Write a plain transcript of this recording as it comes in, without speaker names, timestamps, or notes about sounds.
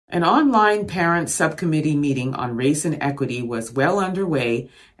An online parent subcommittee meeting on race and equity was well underway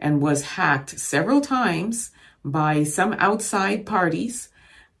and was hacked several times by some outside parties.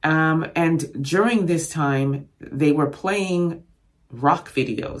 And during this time, they were playing rock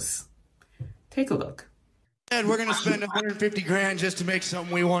videos. Take a look. And we're going to spend 150 grand just to make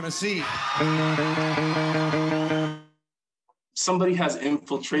something we want to see. Somebody has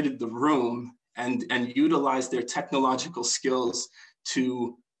infiltrated the room and utilized their technological skills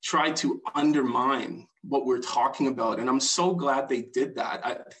to try to undermine what we're talking about. And I'm so glad they did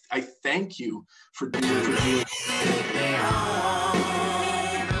that. I thank you for doing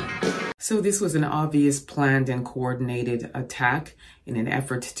So this was an obvious planned and coordinated attack in an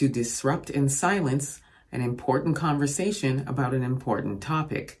effort to disrupt and silence an important conversation about an important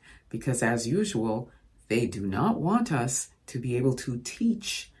topic. Because as usual, they do not want us to be able to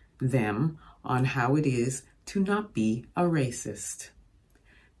teach them on how it is to not be a racist.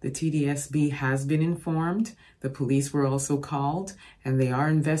 The TDSB has been informed. The police were also called, and they are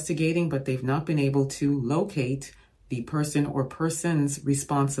investigating, but they've not been able to locate the person or persons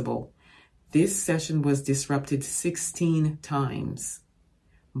responsible. This session was disrupted 16 times,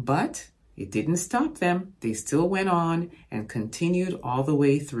 but it didn't stop them. They still went on and continued all the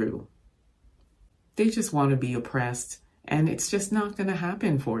way through. They just want to be oppressed, and it's just not going to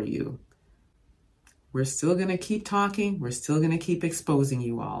happen for you. We're still going to keep talking. We're still going to keep exposing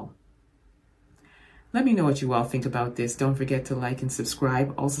you all. Let me know what you all think about this. Don't forget to like and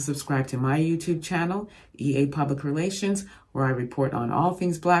subscribe. Also subscribe to my YouTube channel, EA Public Relations, where I report on all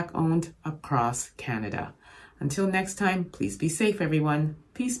things Black-owned across Canada. Until next time, please be safe, everyone.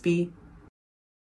 Peace be.